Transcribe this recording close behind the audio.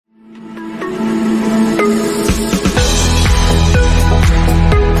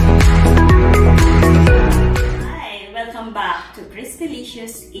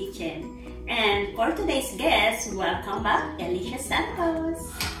today's guest, welcome back, Elisha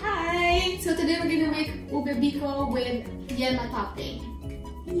Santos. Hi! So today we're gonna make Ube Biko with Yema topping.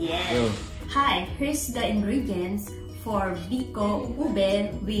 Yes. Oh. Hi, here's the ingredients for Biko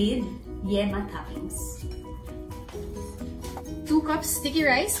Ube with Yema toppings. 2 cups sticky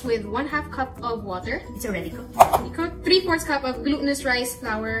rice with 1/2 cup of water. It's already cooked. 3/4 cup of glutinous rice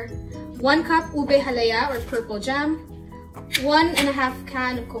flour. 1 cup ube halaya or purple jam. 1.5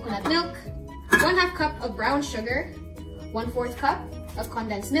 can of coconut milk. 1/2 cup of brown sugar. 1/4 cup of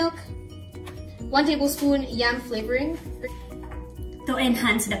condensed milk. 1 tablespoon yam flavoring to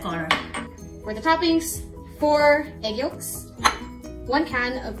enhance the color. For the toppings, 4 egg yolks, 1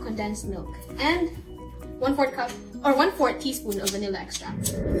 can of condensed milk, and 1/4 cup or 1/4 teaspoon of vanilla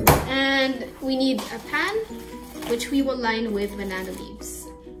extract. And we need a pan which we will line with banana leaves.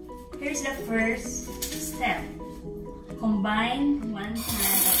 Here's the first step. Combine 1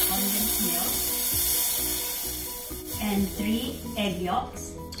 can of condensed milk and 3 egg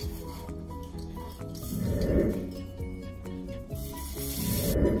yolks.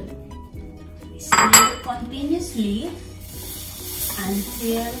 Stir continuously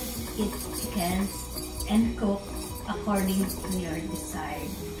until it thickens and cook according to your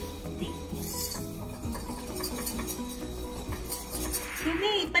desired thickness.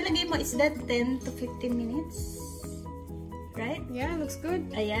 Kyumie, palagay mo, is that 10 to 15 minutes? Right? Yeah, looks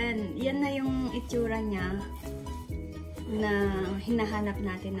good. Ayan, yan na yung itsura niya na hinahanap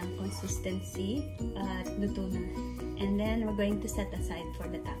natin ng consistency at luto na. And then, we're going to set aside for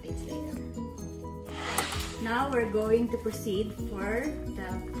the toppings later. Now, we're going to proceed for the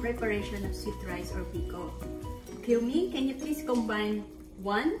preparation of sweet rice or biko. Kyumie, can you please combine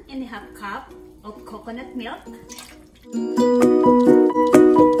 1.5 cup of coconut milk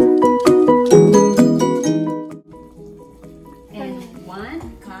and 1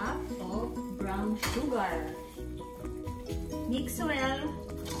 cup of brown sugar. Mix well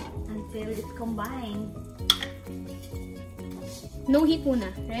until it's combined. No heat muna,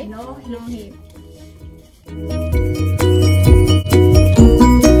 right? No heat.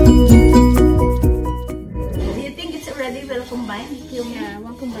 Do you think it's already well combined? Yeah,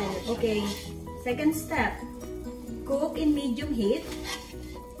 one combined. Okay. Second step. Cook in medium heat.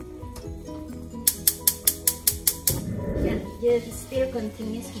 Yeah, just stir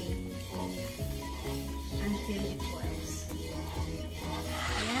continuously until it boils.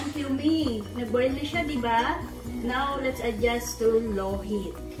 Ayan, Kyumie. Nag-boil na siya, diba? Now, let's adjust to low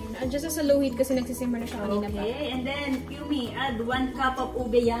heat. Adjust sa low heat kasi nagsisimmer na siya kanina pa. Okay, and then, Kyumie, add 1 cup of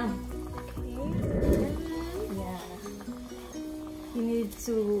ube yam. Okay. Yeah. You need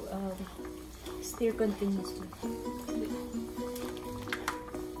to stir continuously.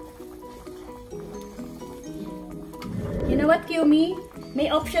 You know what, Kyumie? May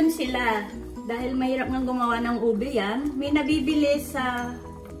option sila. Dahil mahirap nga gumawa ng ube yam, may nabibili sa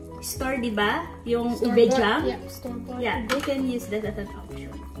store, di ba? Yung ube jam. Yeah, store-bought. Yeah, they can use that as an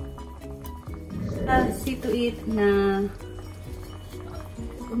option. See to it na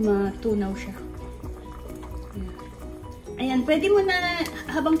matunaw siya. Ayan, pwede mo na,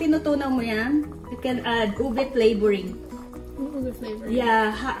 habang tinutunaw mo yan, you can add ube flavoring. Ube flavoring?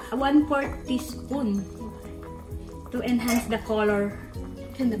 Yeah, 1/4 teaspoon to enhance the color.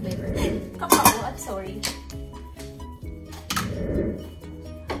 And the flavor. Kapaw, I'm sorry.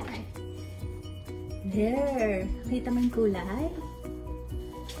 Okay. There. Kita mo yung kulay?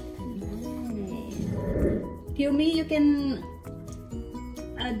 Nice. Kyumie, you can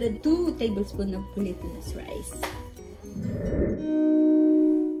add the 2 tablespoons of glutinous rice.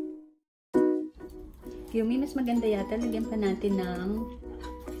 Kyumie, mas maganda yata. Lagyan pa natin ng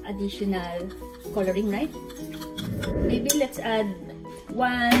additional coloring, right? Maybe let's add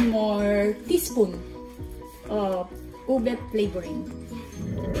 1 more teaspoon of ube flavoring.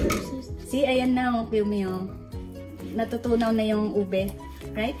 See, ayan na, oh, Kyumie, oh. Natutunaw na yung ube,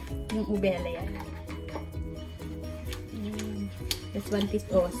 right? Yung ube halaya. That's 1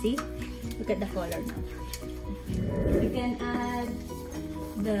 teaspoon. Oh, see? Look at the color now. You can add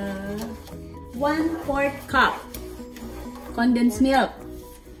the 1/4 cup condensed milk.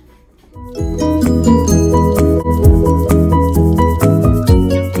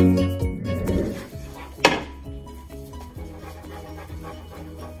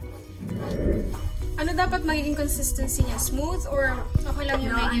 Ano dapat magiging consistency niya? Smooth or okay lang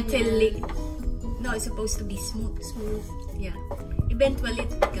yung medium? No, it's supposed to be smooth. Smooth. Yeah. Eventually, it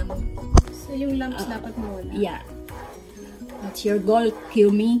becomes... So yung lumps dapat mawala? Yeah. That's your goal,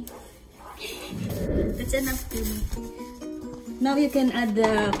 Kyumie. That's enough, Kyumie. Now you can add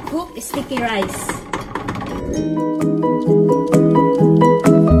the cooked sticky rice.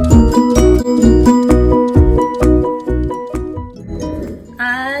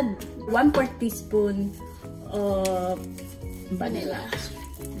 add 1/4 teaspoon of vanilla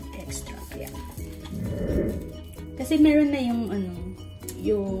extra. Yeah. Kasi meron na yung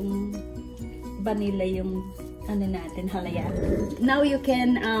yung vanilla yung natin halaya. Now you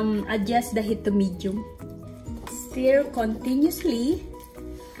can adjust the heat to medium. Stir continuously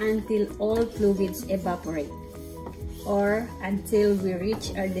until all fluids evaporate or until we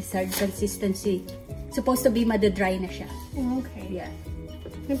reach our desired consistency. Supposed to be madadry na siya. Okay. Yeah.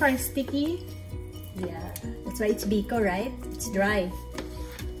 Yung parang sticky. Yeah. That's why it's biko, right? It's dry.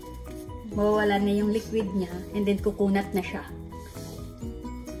 Mawawala na yung liquid niya and then kukunat na siya.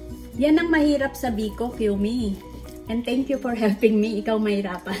 Yan ang mahirap sa biko, Kyumie. And thank you for helping me. Ikaw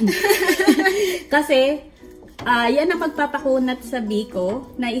mahirapan. Kasi, yan ang magpapakunat sa biko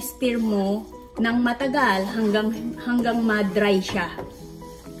na i-stir mo ng matagal hanggang ma-dry siya.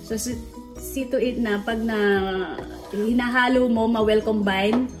 So, see to it na pag hinahalo mo, ma-well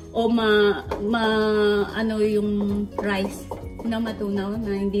combine o ano yung rice na matunaw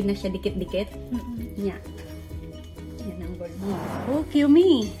na hindi na siya dikit-dikit. Yeah. Yan ang goal mo. Oh,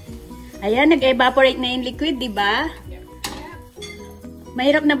 Kyumie. Ayan, nag-evaporate na yung liquid, di ba? Yeah.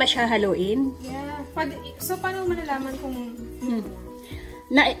 Mahirap na ba siya haluin? Yeah. So, paano malalaman kung...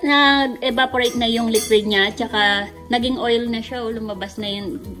 Nag-evaporate na yung liquid niya, tsaka naging oil na siya, lumabas na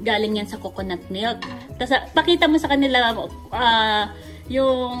yun, galing yan sa coconut milk. Tapos, pakita mo sa kanila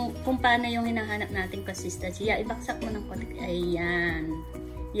yung kung paano yung hinahanap nating consistency. Yeah, ibaksak mo ng konti. Ayan.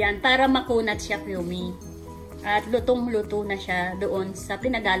 Yan, para makunat siya, Kyumie. At lutong-luto na siya doon sa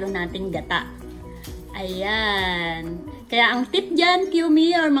pinagalo nating gata. Ayan. Kaya ang tip dyan,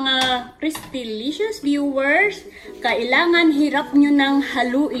 Kyumie, or mga Cristylicious viewers, kailangan hirap nyo ng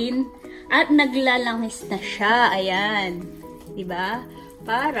haluin at naglalangis na siya. Ayan. Diba?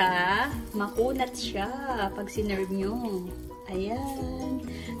 Para makunat siya pag sinerve nyo. Ayan.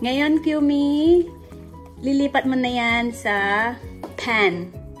 Ngayon, Kyumie, lilipat mo na yan sa pan.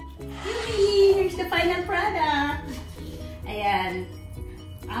 Kyumie, here's the final product. Ayan.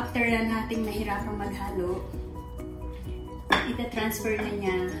 After na nating nahirapang maghalo, ita-transfer na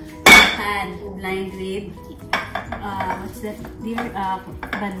niya sa pan, blind rib. What's that, dear?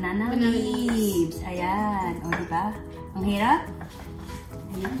 Banana leaves. Ayan. O, diba? Ang hirap?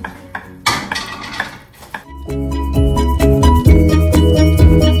 Ayan.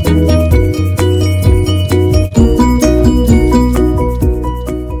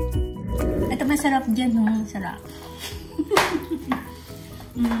 Ito masarap dyan, no? Sarap.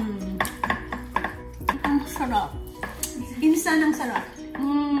 Ang sarap. Insan ang sarap.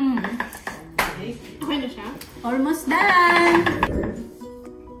 Okay na siya? Almost done!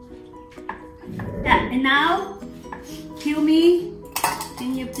 Yeah, and now, Kyumie,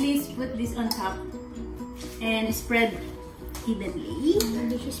 can you please put this on top and spread evenly?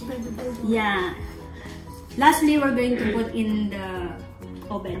 Spread the bowl. Yeah. Lastly, we're going to put in the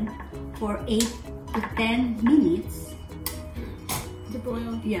oven for 8 to 10 minutes. To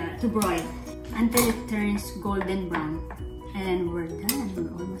broil. Yeah, to broil until it turns golden brown. And we're done.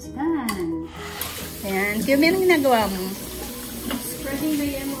 We're almost done. Ayan. Kyumie, anong ginagawa mo? Spreading the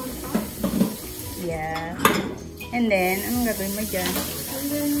yema on top. Yeah. And then, anong gagawin mo dyan? And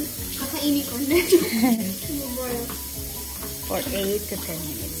then, kakainin ko na. Broil. For 8 to 10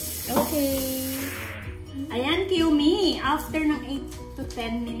 minutes. Okay. Ayan, Kyumie. After ng 8 to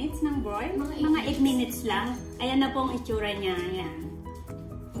 10 minutes ng broil, mga 8 minutes lang, ayan na po ang itsura niya. Ayan.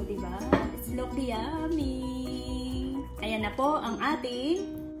 O, diba? It's look yummy. Ayan na po ang ating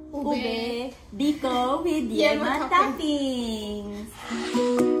Ube Biko with Yema toppings.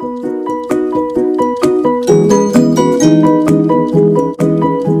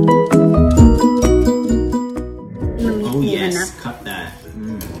 Oh yes, cut that.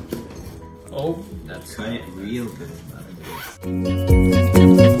 Oh, that's cut it real good.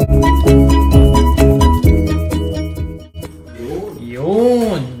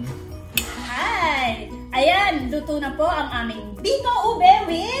 Yun! Hi! Ayan, luto na po ang aming Biko Ube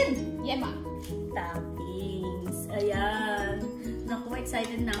with Yema. toppings. Ayan. Naku,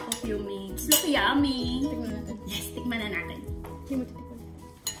 excited na ako, Kyumie. It's look yummy. Tignan natin. Yes, tikman na natin. Hindi mo titikman.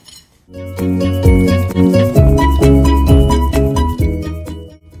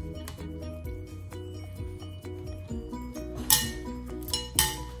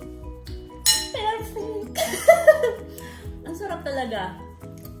 Ang sarap talaga.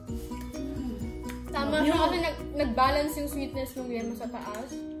 Tama siya kasi nag-balance yung sweetness ng yema sa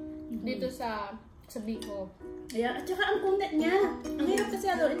taas. Dito sa biko. Yeah, at saka ang kunat niya. Ang hirap kasi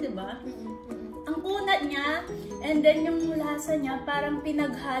haluin, di ba? Ang kunat niya, and then yung lasa niya, parang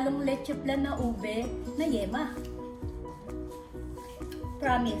pinaghalong leche plan na ube na yema.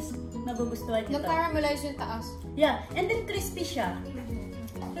 Promise. Magugustuhan nyo to. Nag-caramelize yung taas. Yeah, and then crispy siya.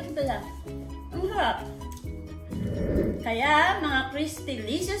 Pero pala, ang harap. Kaya, mga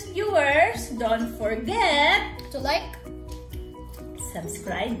Cristylicious viewers, don't forget to like,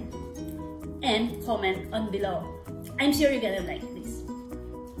 subscribe, and comment on below. I'm sure you're gonna like this.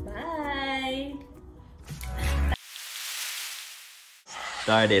 Bye!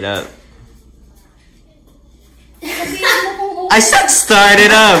 Start it up. I said start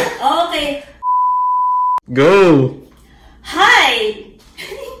it up! Okay. Go! Hi!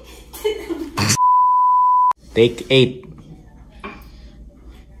 Take 8.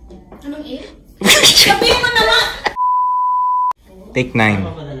 Anong 8? Sabihin mo naman! Take 9.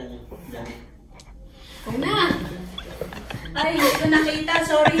 Kung na! Ay, hindi ko nakita.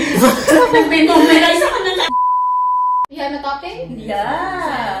 Sorry. Nag-memorize ako na. You have a topping?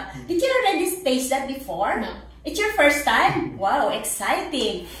 Yeah. Did you already taste that before? No. It's your first time? Wow,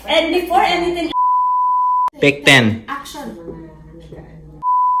 exciting. And before anything... Pick 10. Action.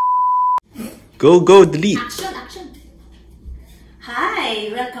 Go, delete. Action.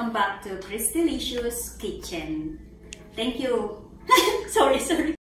 Hi, welcome back to Cristylicious Kitchen. Thank you. Sorry.